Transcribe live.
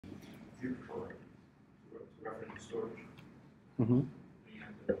view controller to reference storage. Mm-hmm.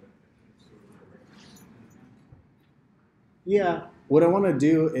 Yeah, what I want to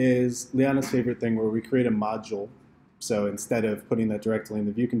do is Liana's favorite thing where we create a module. So instead of putting that directly in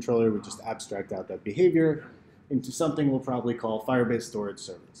the view controller, we just abstract out that behavior into something we'll probably call Firebase Storage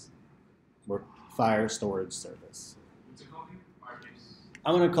Service or Fire Storage Service. What's it called? Firebase?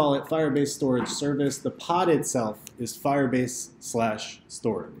 I'm going to call it Firebase Storage Service. The pod itself is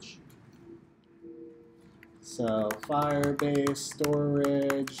Firebase/storage. So Firebase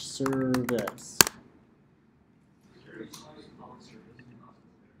Storage Service.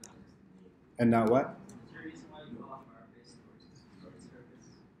 And not what?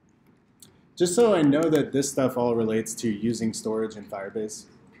 Just so I know that this stuff all relates to using storage in Firebase.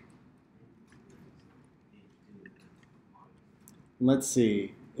 Let's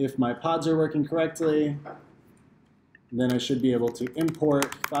see. If my pods are working correctly, then I should be able to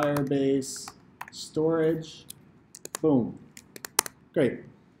import Firebase storage. Boom. Great.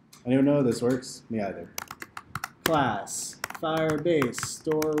 I don't know how this works. Me either. Class Firebase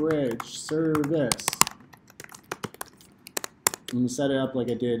Storage Service. I'm going to set it up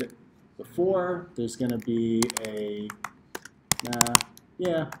like I did before. There's going to be a, we're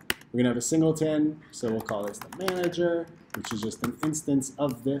going to have a singleton, so we'll call this the manager, which is just an instance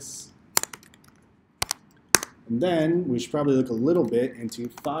of this. And then we should probably look a little bit into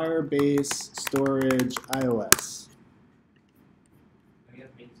Firebase Storage iOS.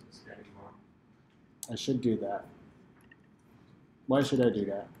 I should do that. Why should I do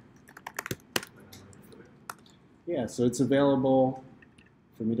that? Yeah, so it's available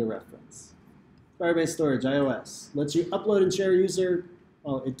for me to reference. Firebase Storage iOS lets you upload and share user.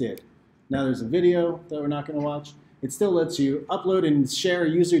 Well, it did. Now there's a video that we're not going to watch. It still lets you upload and share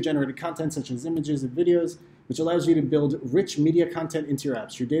user-generated content such as images and videos, which allows you to build rich media content into your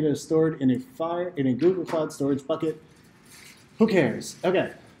apps. Your data is stored in a Google Cloud storage bucket. Who cares?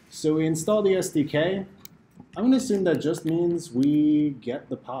 Okay, so we install the SDK. I'm going to assume that just means we get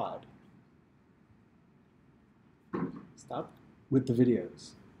the pod. Stop with the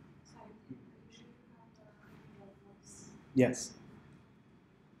videos. Yes.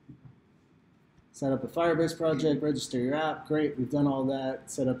 Set up a Firebase project, register your app. Great, we've done all that.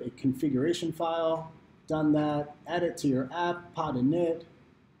 Set up a configuration file. Done that. Add it to your app. Pod init.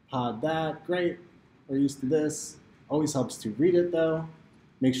 Pod that. Great. We're used to this. Always helps to read it though.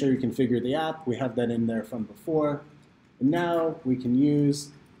 Make sure you configure the app. We have that in there from before. And now we can use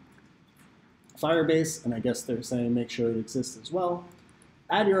Firebase, and I guess they're saying make sure it exists as well.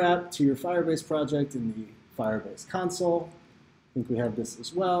 Add your app to your Firebase project in the Firebase console. I think we have this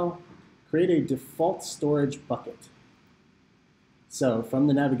as well. Create a default storage bucket. So from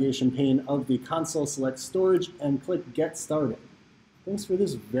the navigation pane of the console, select storage and click Get Started. Thanks for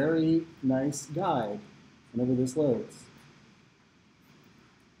this very nice guide whenever this loads.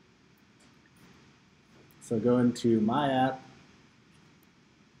 So go into My App.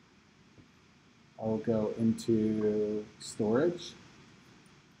 I'll go into Storage.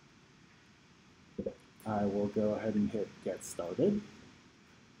 I will go ahead and hit Get Started.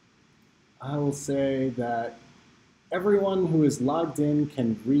 I will say that everyone who is logged in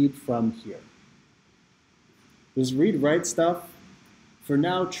can read from here. This read-write stuff, for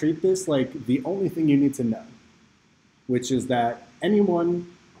now, treat this like the only thing you need to know, which is that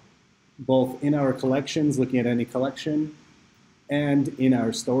anyone, both in our collections, looking at any collection, and in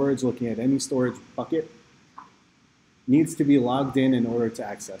our storage, looking at any storage bucket, needs to be logged in order to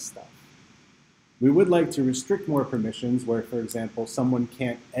access stuff. We would like to restrict more permissions where, for example, someone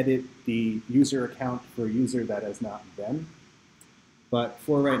can't edit the user account for a user that has not been. But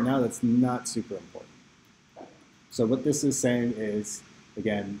for right now, that's not super important. So what this is saying is,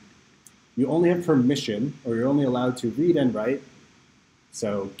 again, you only have permission, or you're only allowed to read and write,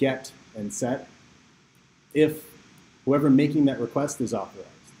 so get and set, if whoever making that request is authorized.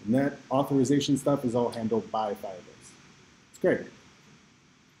 And that authorization stuff is all handled by Firebase. It's great.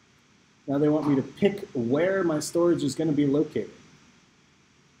 Now they want me to pick where my storage is going to be located.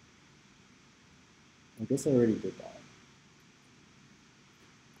 I guess I already did that.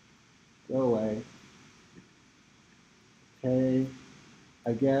 Go away. Okay.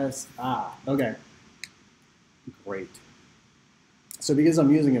 I guess, okay. Great. So because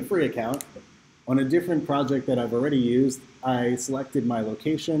I'm using a free account, on a different project that I've already used, I selected my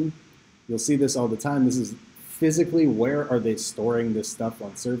location. You'll see this all the time. This is physically where are they storing this stuff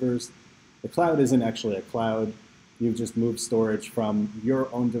on servers. The cloud isn't actually a cloud. You've just moved storage from your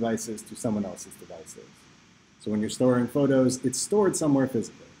own devices to someone else's devices. So when you're storing photos, it's stored somewhere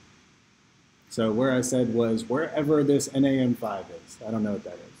physically. So where I said was wherever this NAM5 is. I don't know what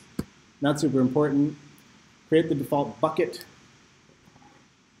that is. Not super important. Create the default bucket.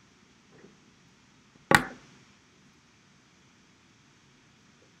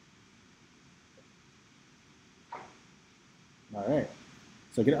 All right.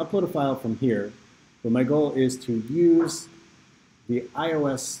 So I can upload a file from here, but my goal is to use the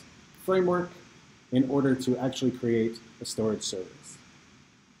iOS framework in order to actually create a storage service.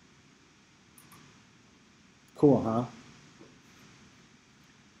 Cool, huh?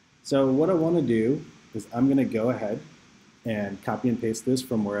 So what I want to do is I'm going to go ahead and copy and paste this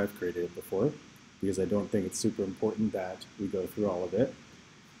from where I've created it before, because I don't think it's super important that we go through all of it.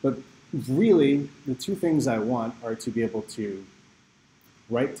 But really, the two things I want are to be able to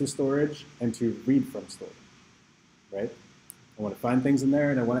write to storage and to read from storage, right? I want to find things in there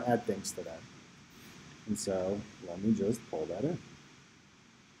and I want to add things to that. And so let me just pull that in.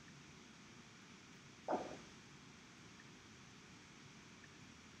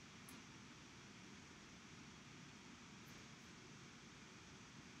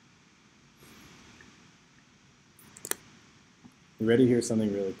 You ready? Here's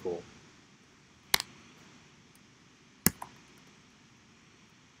something really cool.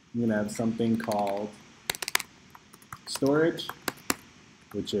 I'm going to have something called storage,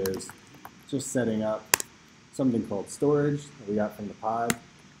 which is just setting up something called storage that we got from the pod.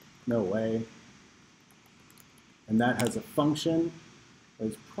 No way. And that has a function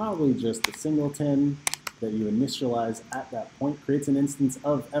that's probably just a singleton that you initialize at that point, creates an instance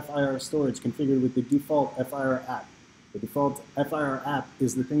of FIR storage configured with the default FIR app. The default FIR app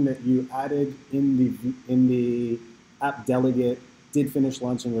is the thing that you added in the app delegate did finish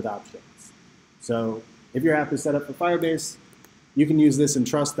launching with options. So if your app is set up for Firebase, you can use this and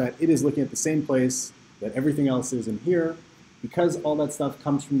trust that it is looking at the same place that everything else is in here, because all that stuff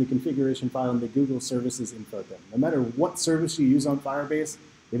comes from the configuration file in the Google Services info thing. No matter what service you use on Firebase,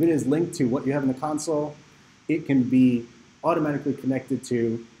 if it is linked to what you have in the console, it can be automatically connected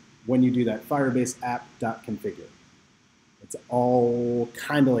to when you do that Firebase app.configure. It's all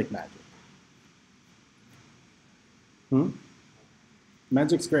kind of like magic.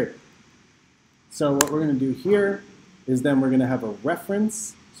 Magic's great. So what we're going to do here is then we're going to have a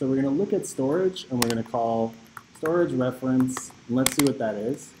reference. So we're going to look at storage, and we're going to call storage reference. And let's see what that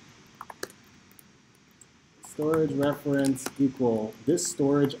is. Storage reference equal this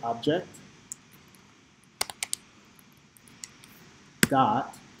storage object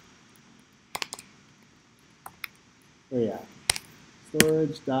dot, where you at?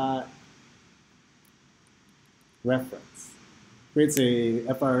 Storage dot reference. Creates a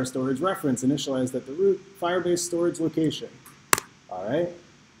FIR storage reference initialized at the root Firebase storage location. All right,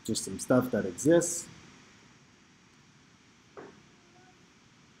 just some stuff that exists.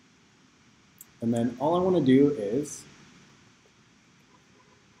 And then all I want to do is,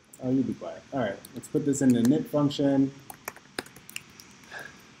 oh, you be quiet. All right, let's put this in the init function.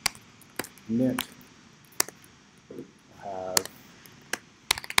 Init have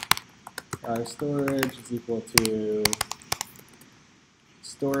our storage is equal to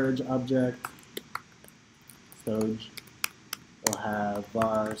storage object, storage. We'll have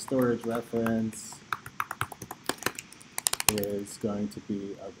our storage reference is going to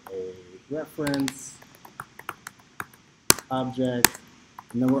be of a reference object.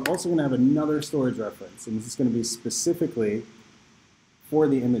 And then we're also going to have another storage reference. And this is going to be specifically for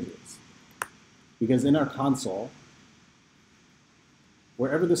the images. Because in our console,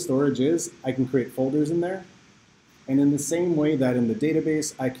 wherever the storage is, I can create folders in there. And in the same way that in the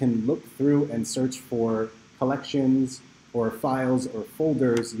database, I can look through and search for collections or files or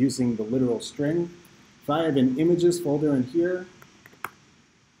folders using the literal string. If I have an images folder in here,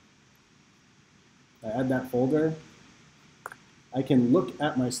 I add that folder, I can look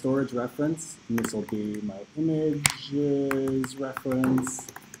at my storage reference, and this will be my images reference,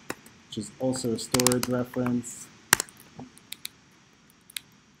 which is also a storage reference.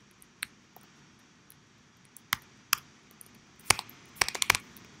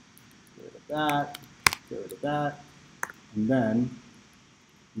 Get rid of that, get rid of that, and then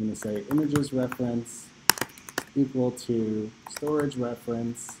I'm going to say images reference equal to storage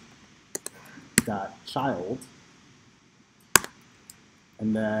reference dot child,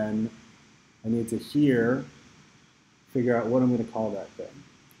 and then I need to here figure out what I'm going to call that thing.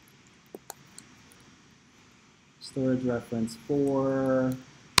 Storage reference for,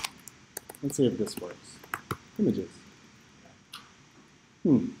 let's see if this works. Images.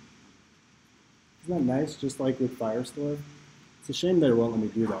 Isn't that nice, just like with Firestore? It's a shame that it won't let me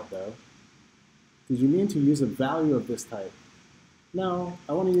do that, though. Did you mean to use a value of this type? No,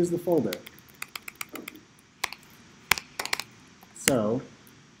 I want to use the folder. So,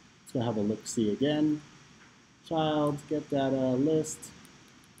 Let's go have a look-see again. Child, get data, list.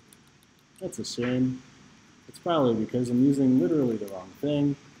 That's a shame. It's probably because I'm using literally the wrong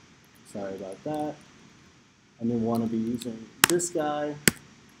thing. Sorry about that. I didn't want to be using this guy.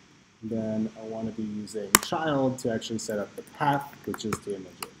 Then I want to be using child to actually set up the path, which is to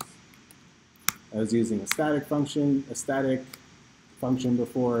images. I was using a static function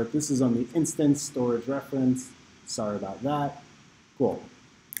before. This is on the instance storage reference. Sorry about that. Cool.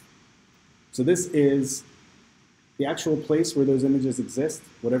 So this is the actual place where those images exist,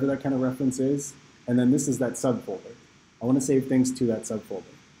 whatever that kind of reference is. And then this is that subfolder. I want to save things to that subfolder.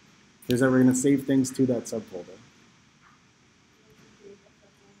 Here's how we're going to save things to that subfolder.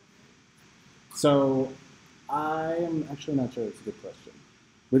 So I'm actually not sure. It's a good question.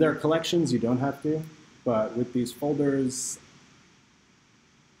 With our collections, you don't have to. But with these folders,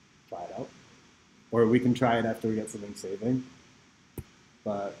 try it out. Or we can try it after we get something saving.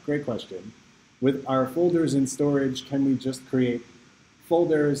 But great question. With our folders in storage, can we just create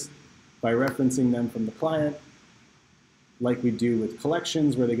folders by referencing them from the client, like we do with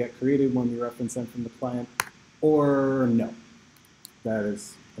collections, where they get created when we reference them from the client, or no? That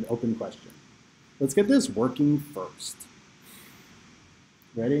is an open question. Let's get this working first.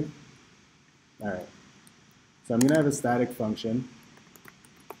 Ready? All right. So I'm going to have a static function.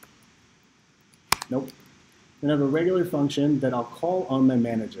 Nope. I'm going to have a regular function that I'll call on my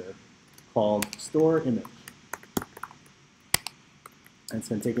manager called store image. And it's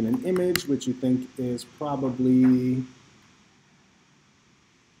going to take in an image, which you think is probably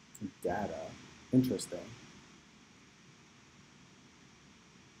data. Interesting.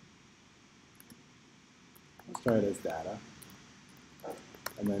 Let's try it as data.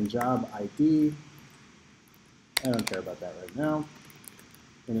 And then job ID. I don't care about that right now. I'm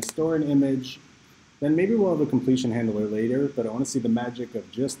going to store an image. Then maybe we'll have a completion handler later, but I want to see the magic of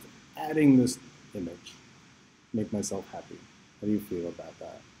just adding this image. Make myself happy. How do you feel about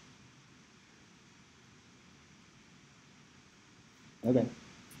that? Okay.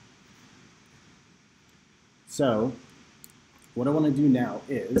 So what I want to do now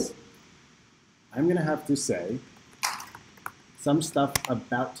is I'm going to have to say some stuff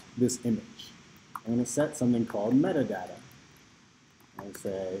about this image. I'm going to set something called metadata. I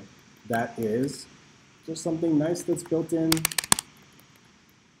say that is just something nice that's built in.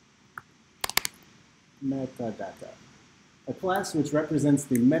 Metadata. A class which represents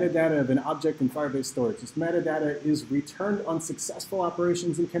the metadata of an object in Firebase storage. This metadata is returned on successful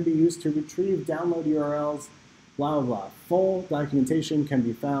operations and can be used to retrieve download URLs, blah, blah, blah. Full documentation can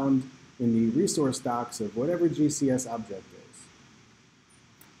be found in the resource docs of whatever GCS object is.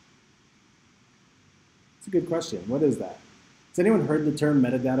 It's a good question. What is that? Has anyone heard the term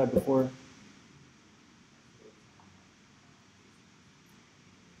metadata before?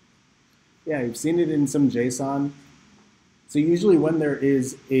 Yeah, you've seen it in some JSON. So usually when there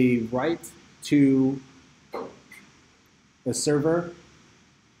is a write to a server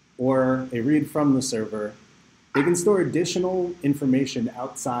or a read from the server, they can store additional information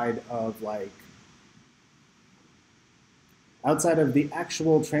outside of the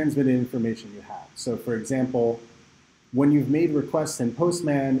actual transmitted information you have. So for example, when you've made requests in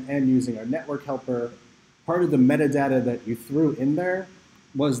Postman and using our network helper, part of the metadata that you threw in there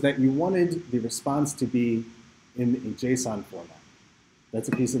was that you wanted the response to be in a JSON format. That's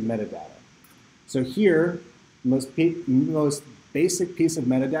a piece of metadata. So here, most basic piece of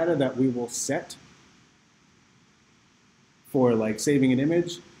metadata that we will set for saving an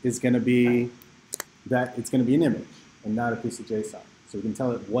image is going to be that it's going to be an image and not a piece of JSON. So we can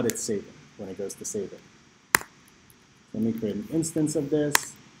tell it what it's saving when it goes to save it. Let me create an instance of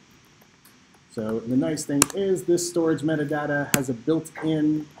this. So the nice thing is this storage metadata has a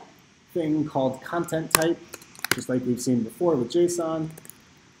built-in thing called content type, just like we've seen before with JSON.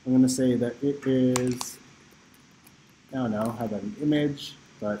 I'm going to say that it is, I don't know, have an image,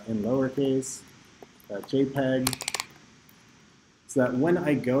 but in lowercase, JPEG, so that when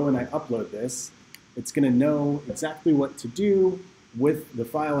I go and I upload this, it's going to know exactly what to do with the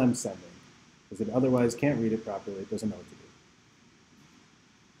file I'm sending, because it otherwise can't read it properly. It doesn't know what to do.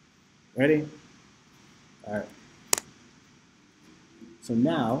 Ready? All right. So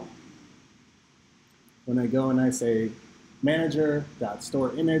now, when I go and I say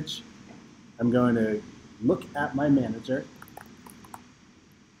manager.storeImage, I'm going to look at my manager.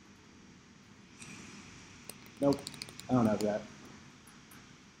 Nope, I don't have that.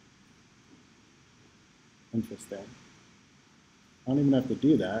 Interesting. I don't even have to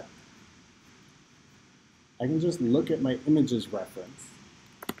do that. I can just look at my images reference.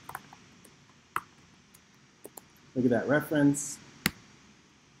 Look at that reference.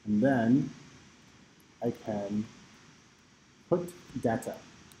 And then I can put data.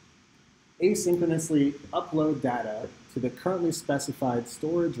 Asynchronously upload data to the currently specified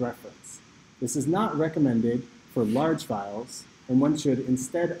storage reference. This is not recommended for large files, and one should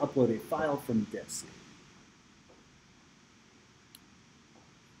instead upload a file from disk.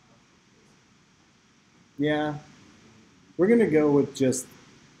 Yeah, we're going to go with just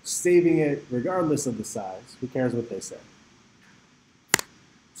saving it regardless of the size. Who cares what they say?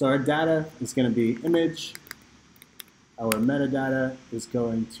 So our data is going to be image. Our metadata is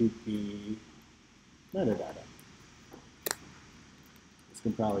going to be metadata. This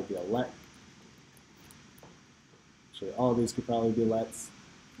can probably be a let. Actually, all of these could probably be lets.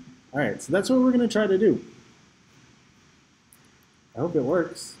 All right, so that's what we're going to try to do. I hope it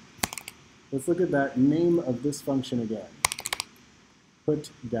works. Let's look at that name of this function again.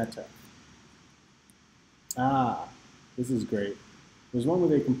 Put data. Ah, this is great. There's one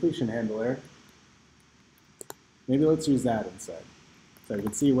with a completion handler. Maybe let's use that instead. So I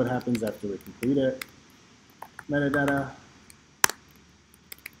can see what happens after we complete it. Metadata.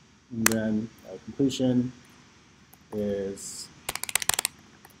 And then our completion is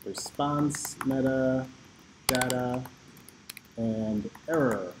response metadata and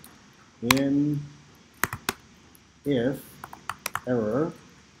error. If error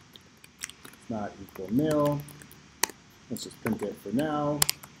is not equal nil, let's just print it for now.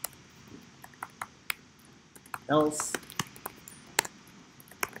 Else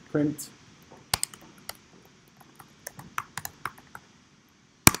print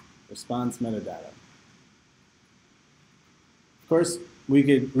response metadata. Of course, we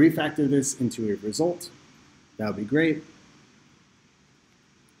could refactor this into a result. That would be great.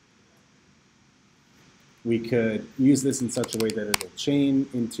 We could use this in such a way that it'll chain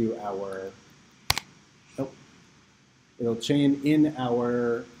into our, it'll chain in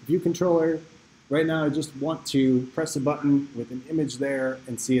our view controller. Right now, I just want to press a button with an image there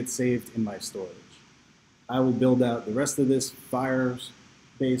and see it saved in my storage. I will build out the rest of this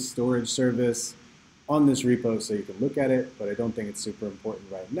Firebase storage service on this repo so you can look at it, but I don't think it's super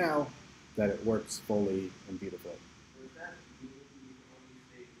important right now that it works fully and beautifully.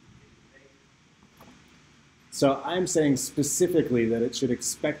 So I'm saying specifically that it should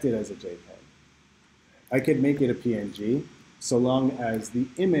expect it as a JPEG. I could make it a PNG so long as the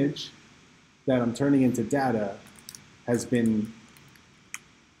image that I'm turning into data has been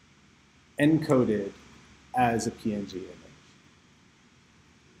encoded as a PNG image.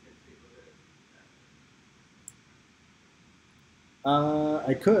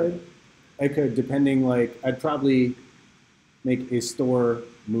 I could, depending, like, I'd probably make a store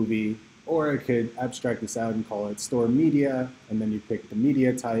movie, or I could abstract this out and call it store media, and then you pick the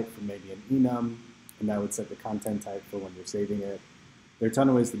media type for maybe an enum, and that would set the content type for when you're saving it. There are a ton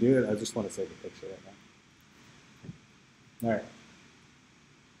of ways to do it. I just want to save a picture right now. All right.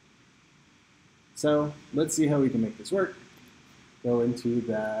 So let's see how we can make this work. Go into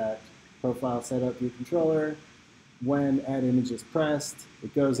that profile setup view controller. When add image is pressed,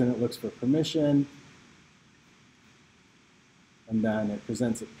 it goes and it looks for permission. And then it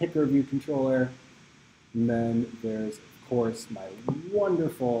presents a picker view controller. And then there's, of course, my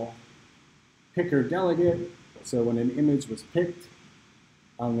wonderful picker delegate. So when an image was picked,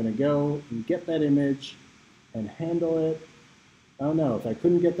 I'm going to go and get that image and handle it. Oh no, if I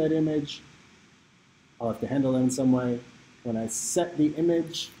couldn't get that image, I'll have to handle it in some way. When I set the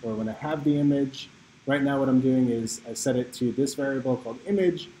image, or when I have the image, right now what I'm doing is I set it to this variable called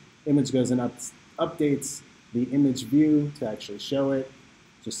image. Image goes and updates the image view to actually show it,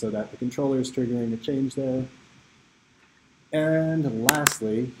 just so that the controller is triggering a change there. And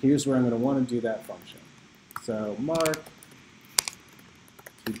lastly, here's where I'm going to want to do that function. So mark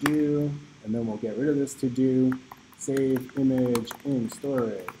to do, and then we'll get rid of this to do, save image in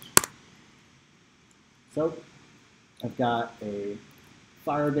storage. So I've got a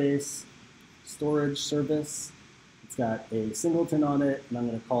Firebase storage service. It's got a singleton on it, and I'm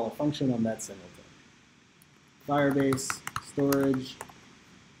going to call a function on that singleton. Firebase storage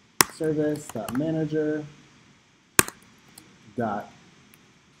service dot manager dot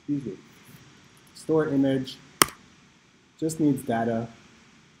store image. Just needs data.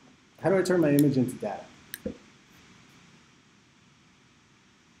 How do I turn my image into data?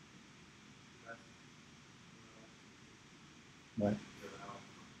 What?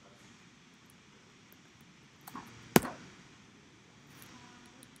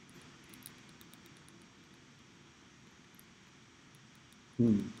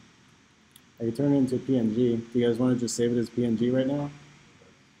 I can turn it into PNG. Do you guys want to just save it as PNG right now?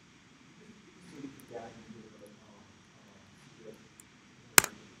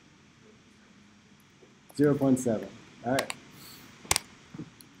 0.7. All right.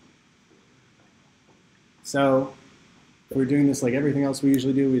 So if we're doing this like everything else we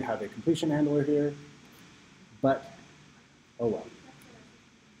usually do, we'd have a completion handler here. But, oh well.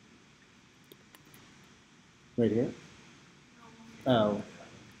 Right here? Oh,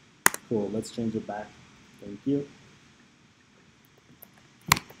 cool. Let's change it back. Thank you.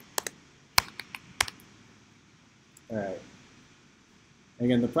 All right.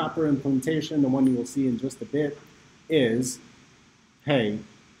 Again, the proper implementation, the one you will see in just a bit, is, hey,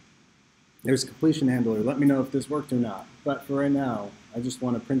 there's a completion handler. Let me know if this worked or not. But for right now, I just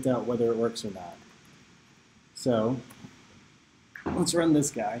want to print out whether it works or not. So let's run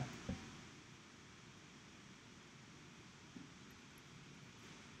this guy.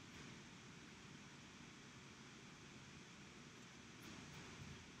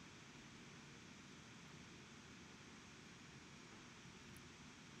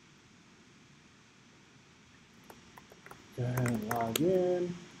 Go ahead and log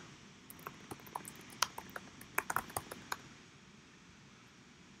in.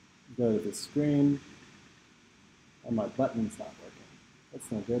 Go to the screen. And my button's not working.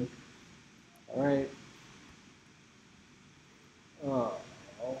 That's not good. All right. Oh,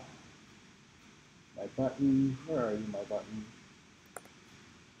 my button. Where are you, my button?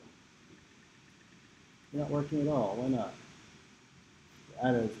 You're not working at all. Why not?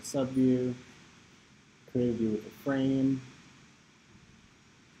 Add it as a subview. Created you with a frame.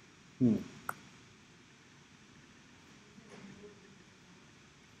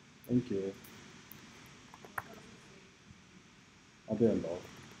 Thank you. I'll do them both.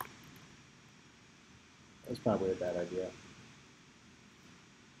 That's probably a bad idea.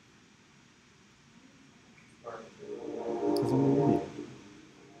 Because I'm an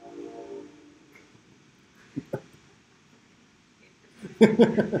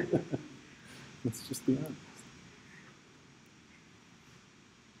idiot. Let's just be honest.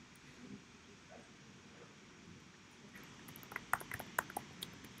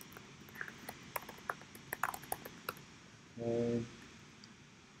 Okay.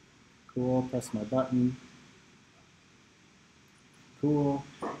 Cool. Press my button. Cool.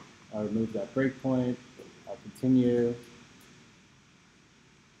 I'll remove that breakpoint. I'll continue.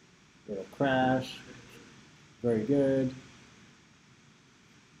 It'll crash. Very good.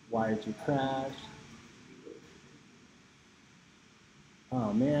 Why did you crash?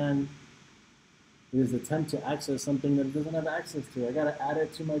 Oh man. It is an attempt to access something that it doesn't have access to. I gotta add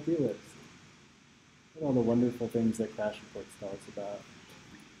it to my view list. Look at all the wonderful things that crash reports tell us about.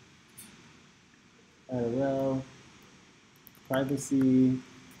 Add a row. Privacy.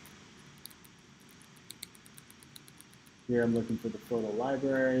 Here I'm looking for the photo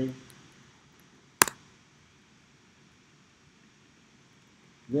library.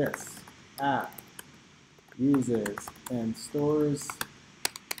 This app uses and stores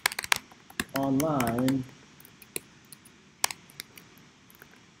online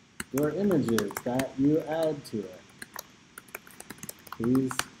your images that you add to it.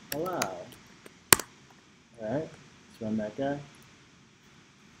 Please allow. All right, let's run that guy.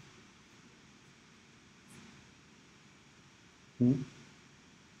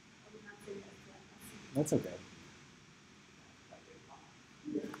 That's okay.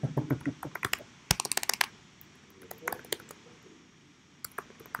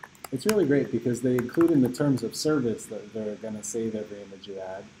 It's really great because they include in the terms of service that they're going to save every image you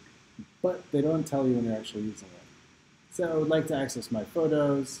add, but they don't tell you when you're actually using it. So I would like to access my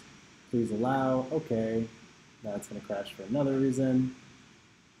photos. Please allow. Okay. Now it's going to crash for another reason.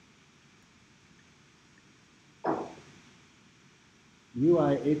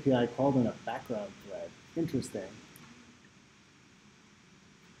 UI API called in a background thread. Interesting.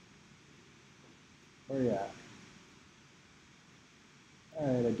 Where are you at? All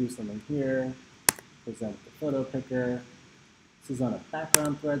right, I do something here. Present the photo picker. This is on a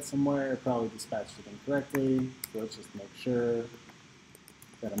background thread somewhere. I probably dispatched it incorrectly. So let's just make sure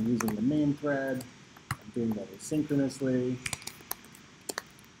that I'm using the main thread. I'm doing that asynchronously.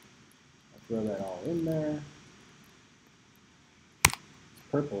 I'll throw that all in there. This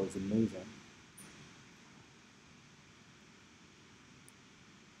purple is amazing.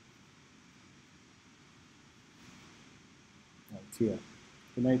 Oh, Tia.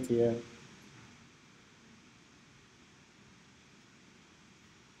 Good night, Tia.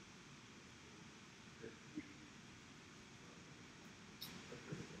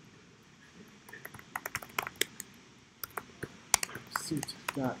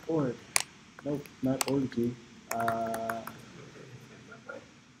 Suit.org. Nope, not org.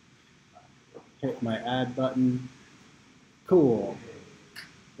 Hit my add button. Cool.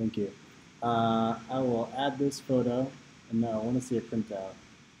 Thank you. I will add this photo, and now I want to see a printout.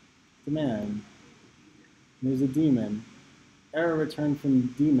 Demand. There's a daemon. Error returned from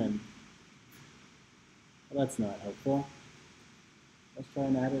daemon. Well, that's not helpful. Let's try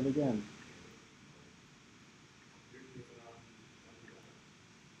and add it again.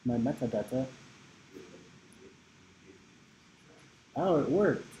 My metadata. Oh, it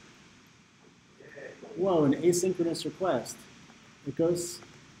worked. Whoa, an asynchronous request. It goes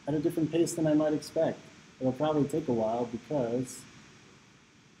at a different pace than I might expect. It'll probably take a while because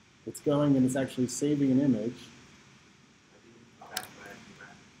it's going and it's actually saving an image.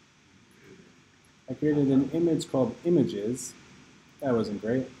 I created an image called images. That wasn't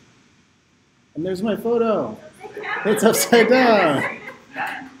great. And there's my photo. It's upside down.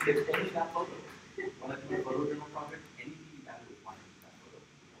 It's only that photo. When I do a photo journal project, anything you add with mine is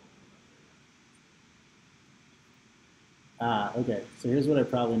that photo. Okay. So here's what I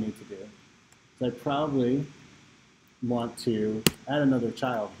probably need to do. So I probably want to add another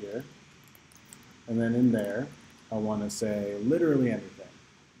child here. And then in there, I want to say literally anything.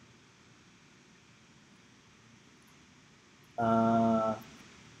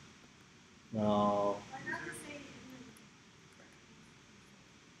 No.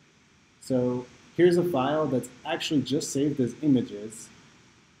 So here's a file that's actually just saved as images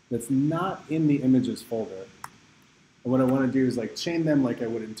that's not in the images folder. And what I want to do is like chain them like I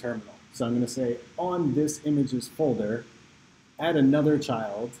would in terminal. So I'm going to say on this images folder, add another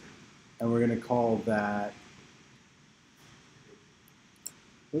child, and we're going to call that,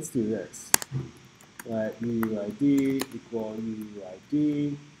 let's do this. Let UUID equal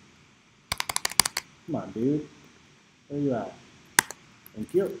UUID. Come on, dude. Where you at?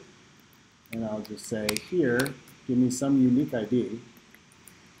 Thank you. And I'll just say here, give me some unique ID.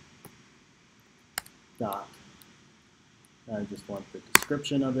 Dot. I just want the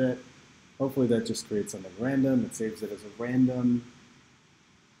description of it. Hopefully that just creates something random. It saves it as a random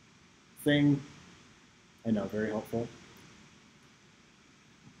thing. I know, very helpful.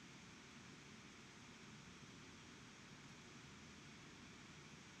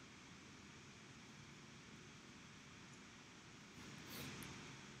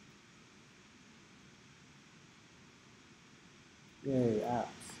 Yay, apps.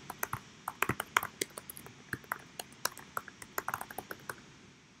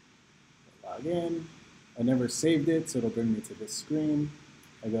 Log in. I never saved it, so it'll bring me to this screen.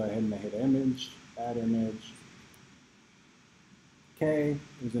 I go ahead and I hit image, add image. Okay,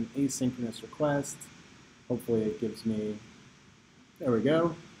 there's an asynchronous request. Hopefully it gives me, there we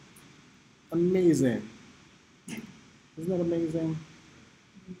go. Amazing. Isn't that amazing?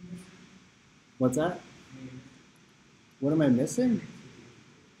 What's that? What am I missing?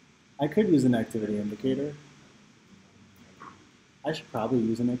 I could use an activity indicator. I should probably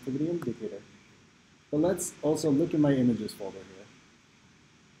use an activity indicator. But let's also look in my images folder here.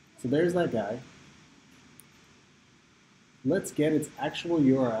 So there's that guy. Let's get its actual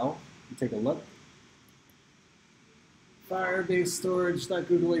URL and take a look.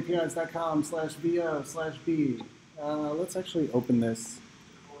 firebase-storage.googleapis.com/vo/b. Let's actually open this.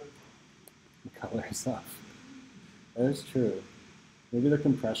 The color is off. That is true. Maybe the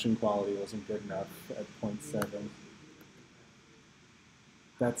compression quality wasn't good enough at 0.7.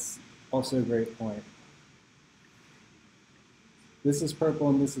 That's also a great point. This is purple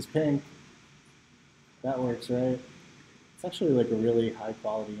and this is pink. That works, right? It's actually like a really high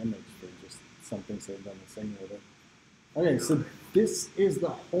quality image for just something saved on the simulator. Okay, so this is the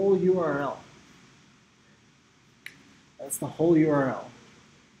whole URL. That's the whole URL.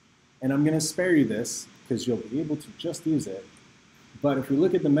 And I'm going to spare you this because you'll be able to just use it. But if we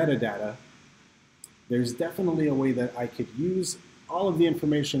look at the metadata, there's definitely a way that I could use all of the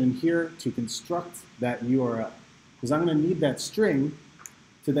information in here to construct that URL. Because I'm going to need that string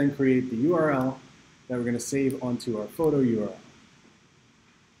to then create the URL that we're going to save onto our photo URL.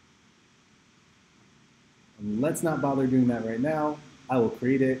 And let's not bother doing that right now. I will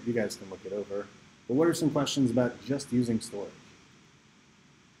create it. You guys can look it over. But what are some questions about just using storage?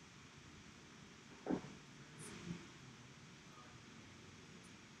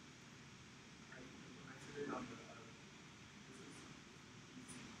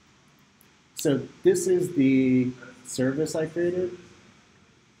 So this is the service I created.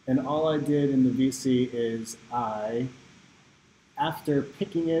 And all I did in the VC is after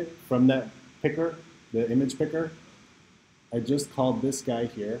picking it from that picker, the image picker, I just called this guy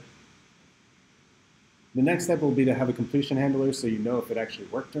here. The next step will be to have a completion handler so you know if it actually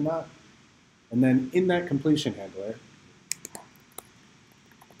worked or not. And then in that completion handler,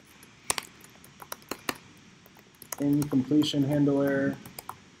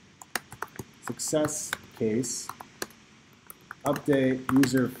 success case, update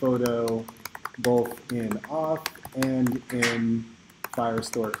user photo both in auth and in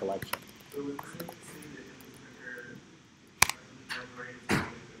Firestore collection. So was this like to say that it was triggered the February so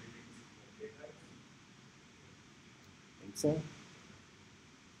that everything's JPEG? Think so?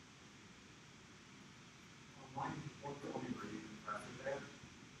 Online, what told me were you compressing there?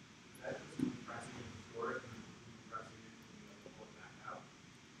 Is that just compressing it to store it and compressing it and pull it back out?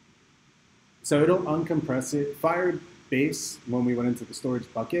 So it'll uncompress it. Firebase, when we went into the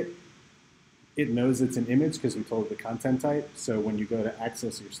storage bucket, it knows it's an image because we told it the content type. So when you go to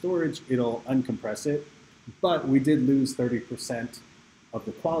access your storage, it'll uncompress it. But we did lose 30% of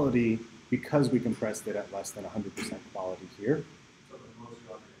the quality because we compressed it at less than 100% quality here. So the most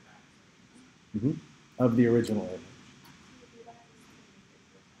you'll ever get back. Of the original image.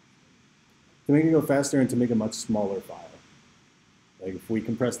 To make it go faster and to make a much smaller file. Like if we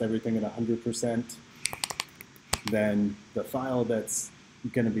compressed everything at 100%, then the file that's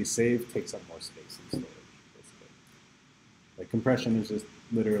going to be saved takes up more space in storage, basically. Like compression is just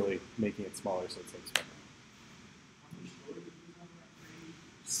literally making it smaller so it takes more. How much storage is on that page?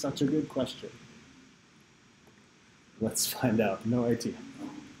 Such a good question. Let's find out. No idea.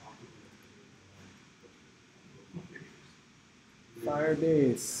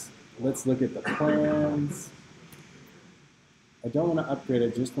 Firebase. Let's look at the plans. I don't want to upgrade, I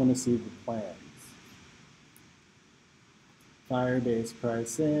just want to see the plans. Firebase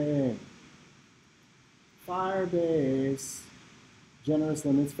pricing. Firebase. Generous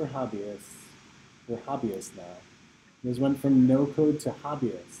limits for hobbyists. We're hobbyists now. This went from no code to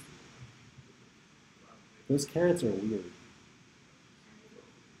hobbyist. Those carrots are weird.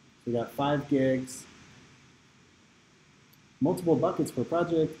 So we got 5 gigs. Multiple buckets per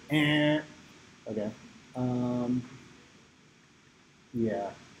project. Okay.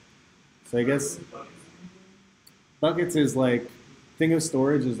 Yeah. So I guess buckets is like, thing of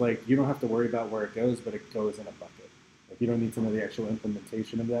storage is like, you don't have to worry about where it goes, but it goes in a bucket. Like you don't need to know the actual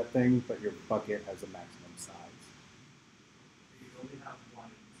implementation of that thing, but your bucket has a maximum size. You only have one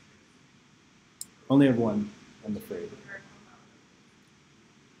in this case. Only have one, I'm afraid.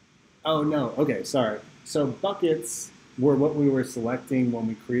 Oh no, okay, sorry. So buckets were what we were selecting when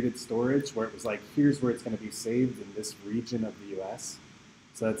we created storage, where it was like, here's where it's going to be saved in this region of the US.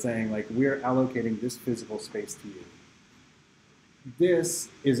 So that's saying like, we're allocating this physical space to you. This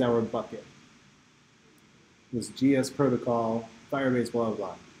is our bucket. This GS protocol, Firebase, blah, blah,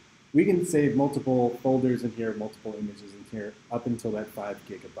 blah. We can save multiple folders in here, multiple images in here, up until that 5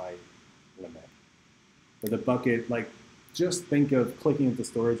 gigabyte limit. But the bucket, like, just think of clicking into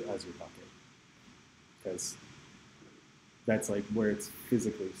storage as your bucket. Because that's like where it's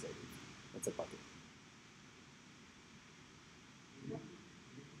physically saved. That's a bucket. You can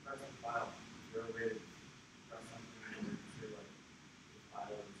compress a file. Is there a way to compress something in order to say like the file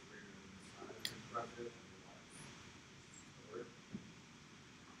is greater than the size and compress it and otherwise store it?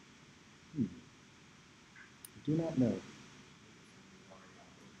 I do not know.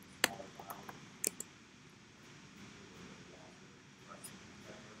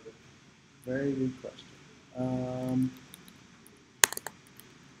 Very good question.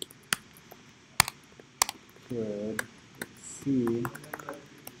 Let's see.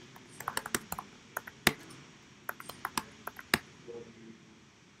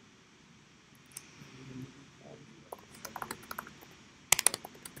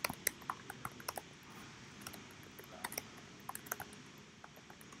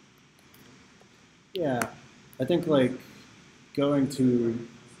 Yeah, I think like going to,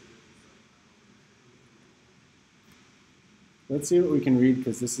 let's see what we can read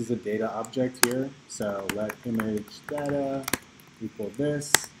because this is a data object here. So let image data equal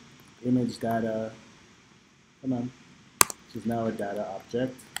this, image data, come on, which is now a data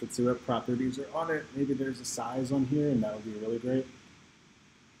object. Let's see what properties are on it. Maybe there's a size on here and that would be really great.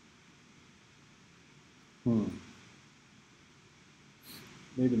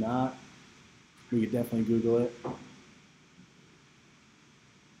 Maybe not. We could definitely Google it.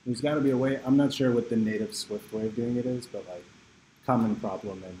 There's got to be a way. I'm not sure what the native Swift way of doing it is, but like common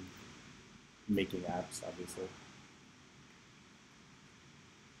problem in making apps, obviously.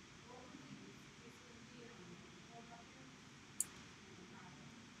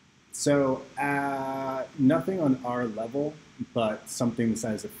 So nothing on our level, but something the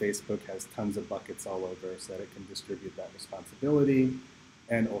size of Facebook has tons of buckets all over so that it can distribute that responsibility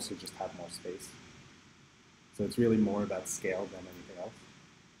and also just have more space. So it's really more about scale than anything else.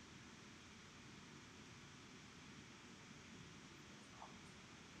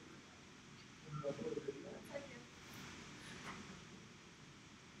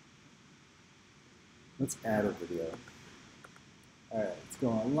 Let's add a video. All right, let's go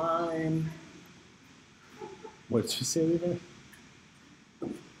online. What did you say, Levi?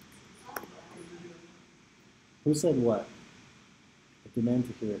 Who said what? I demand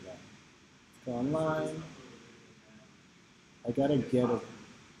to hear it now. Let's go online. I gotta get a.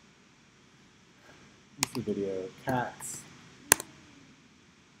 What's the video? Cats.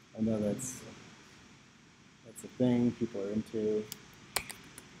 I know that's a thing people are into.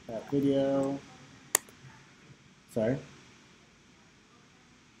 Cat video. Sorry.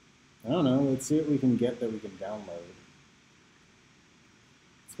 I don't know. Let's see what we can get that we can download.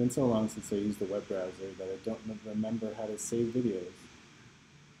 It's been so long since I used the web browser that I don't remember how to save videos.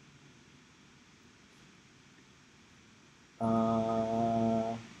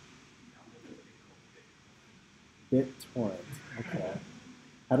 BitTorrent. Okay.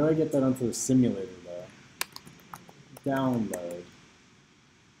 How do I get that onto the simulator, though? Download.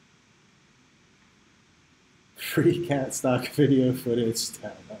 Free cat stock video footage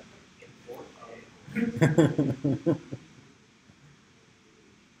download.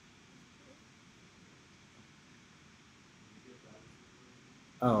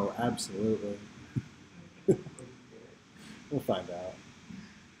 Oh, absolutely. We'll find out.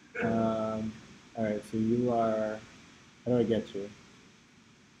 All right, so you are, how do I get you?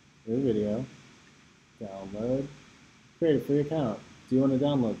 Your video, download, create a free account. Do you want to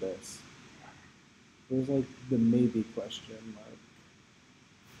download this? There's like the maybe question mark.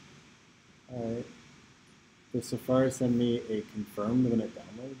 All right. Does Safari send me a confirmed when it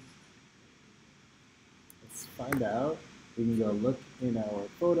downloads? Let's find out. We can go look in our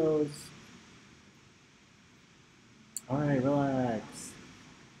photos. All right, relax.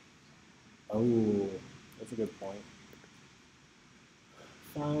 Oh, that's a good point.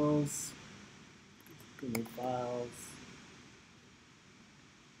 Files. Give me files.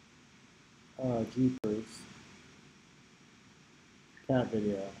 Oh, jeepers. Cat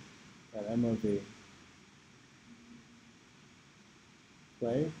video. Cat MOV.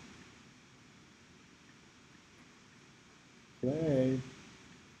 Play. Play.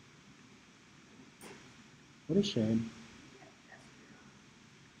 What a shame.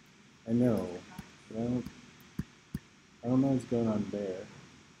 I know. But I don't know what's going on there.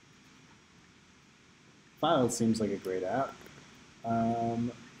 Files seems like a great app.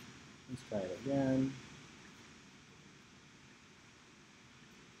 Let's try it again.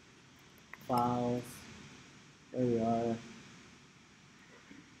 Files. There we are.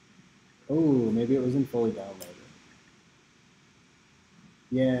 Oh, maybe it wasn't fully downloaded.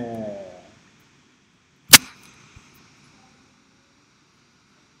 Yeah.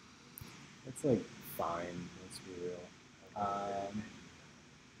 It's like fine, let's be real.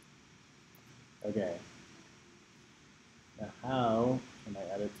 Okay. Now how can I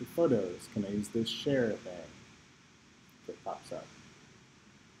add it to photos? Can I use this share thing? If it pops up.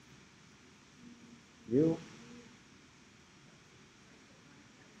 View.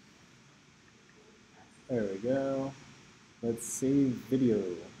 There we go. Let's save video.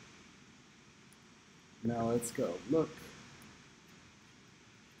 Now let's go. Look.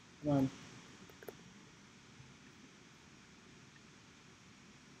 Come on.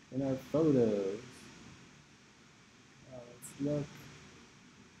 In our photos. Now let's look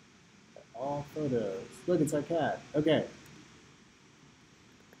at all photos. Look, it's our cat. Okay.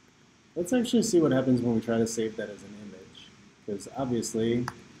 Let's actually see what happens when we try to save that as an image. Because obviously,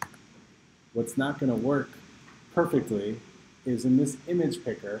 what's not going to work perfectly is in this image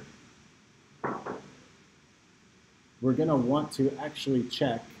picker, we're going to want to actually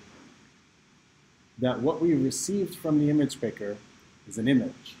check that what we received from the image picker is an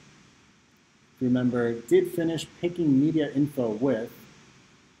image. Remember, did finish picking media info with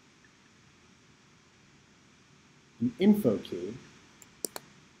an info key.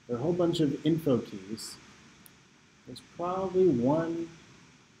 There are a whole bunch of info keys. There's probably one,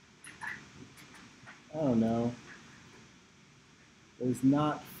 I don't know, there's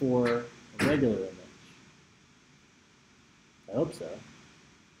not for a regular image. I hope so.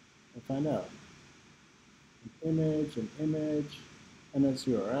 We'll find out. An image,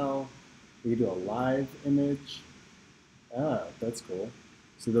 NSURL. We can do a live image. Ah, that's cool.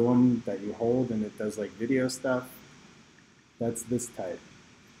 So the one that you hold and it does like video stuff, that's this type.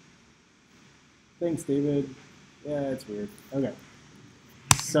 Thanks, David. Yeah, it's weird. Okay.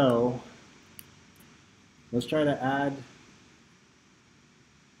 So let's try to add.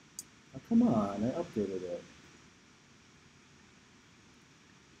 Oh, come on, I updated it.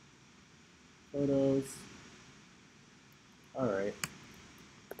 Photos. All right.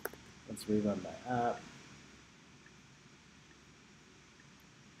 Let's rerun my app.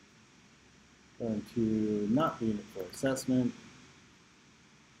 Going to not be unit for assessment.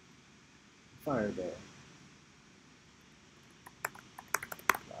 Fire there.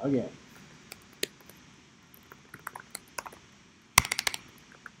 Log in.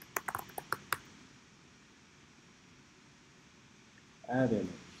 Add image.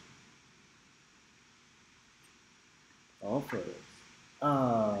 All photos.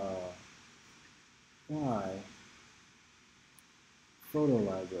 Why? Photo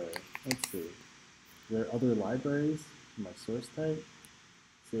library. Let's see. Are there other libraries in my source type?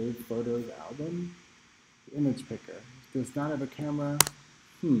 Save photos album. Image picker. Does not have a camera.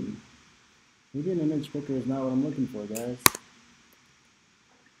 Maybe an image picker is not what I'm looking for, guys.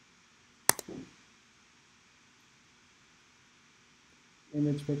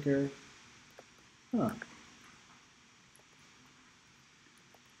 Image picker.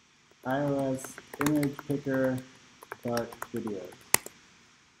 iOS image picker but videos.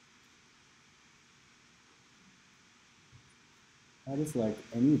 How does like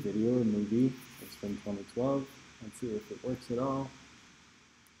any video or movie? It's from 2012. Let's see if it works at all.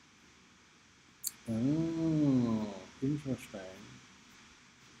 Oh, interesting.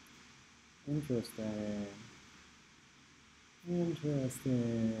 Interesting.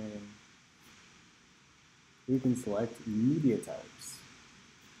 Interesting. We can select media types.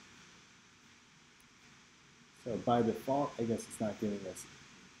 So by default, I guess it's not giving us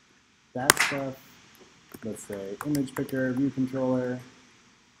that stuff. Let's say image picker, view controller,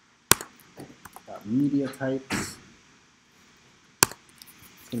 media types.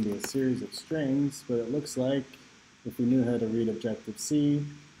 It's going to be a series of strings, but it looks like if we knew how to read Objective-C,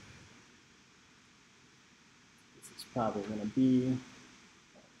 this is probably going to be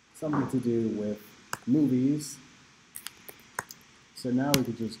something to do with movies. So now we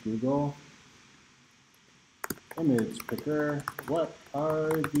could just Google image picker, what are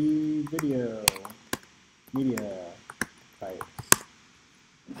the video media types?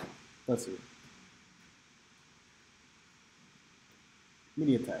 Let's see.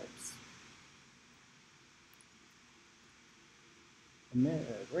 Media types.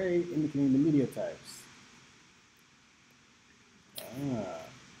 Array indicating the media types.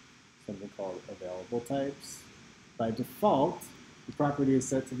 Something called available types. By default, the property is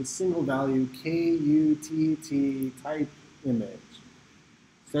set to the single value KUTT type image.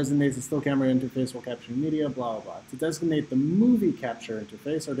 Designates the still camera interface while capturing media, blah, blah, blah. To designate the movie capture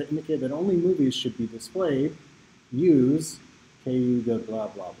interface or to indicate that only movies should be displayed, use KU blah, blah,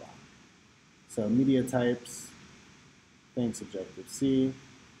 blah. So media types, thanks Objective-C.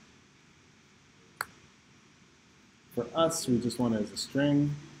 For us, we just want it as a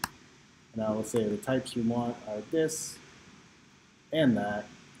string. And I will say the types we want are this and that.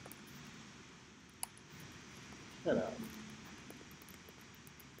 Shut up.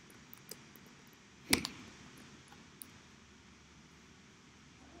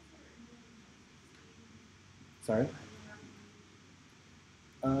 Sorry?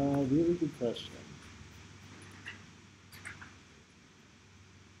 Really good question.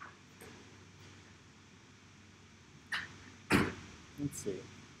 Let's see.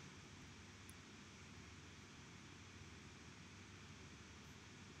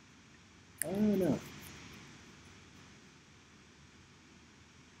 I don't know.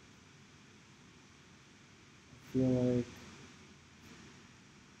 I feel like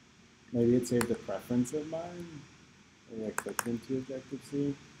maybe it saved a preference of mine. Maybe I clicked into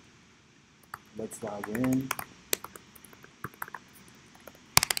Objective-C. Let's log in.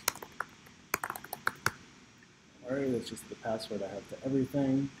 Alright, that's just the password I have to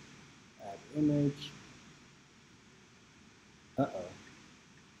everything. Add image. Uh-oh.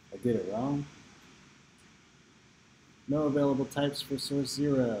 I did it wrong. No available types for source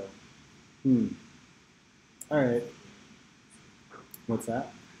 0. Alright. What's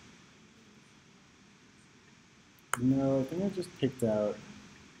that? No, I think I just picked out.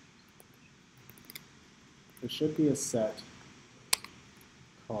 There should be a set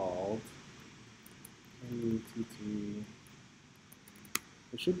called KUTT.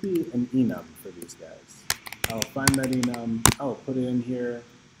 There should be an enum for these guys. I'll find that enum. I'll put it in here.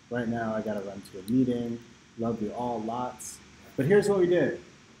 Right now, I gotta run to a meeting. Love you all lots. But here's what we did.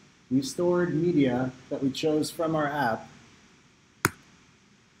 We stored media that we chose from our app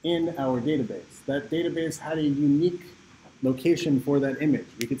in our database. That database had a unique location for that image.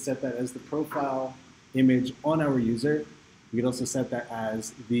 We could set that as the profile image on our user. We could also set that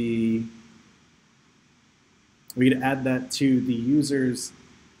as we could add that to the user's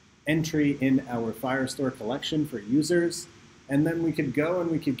entry in our Firestore collection for users. And then we could go and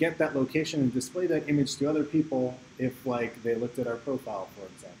we could get that location and display that image to other people if like they looked at our profile, for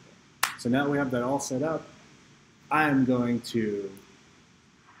example. So now we have that all set up. I'm going to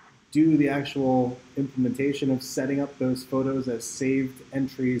do the actual implementation of setting up those photos as saved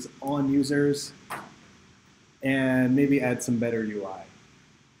entries on users and maybe add some better UI.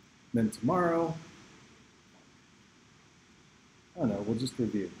 Then tomorrow, I don't know, we'll just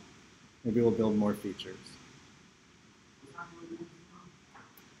review. Maybe we'll build more features.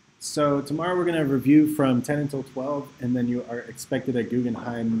 So tomorrow we're going to review from 10 until 12, and then you are expected at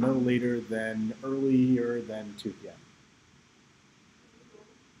Guggenheim no later than earlier than 2 p.m.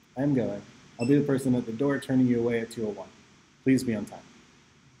 I'm going. I'll be the person at the door turning you away at 2:01. Please be on time.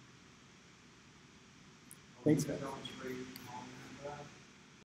 Thanks, guys.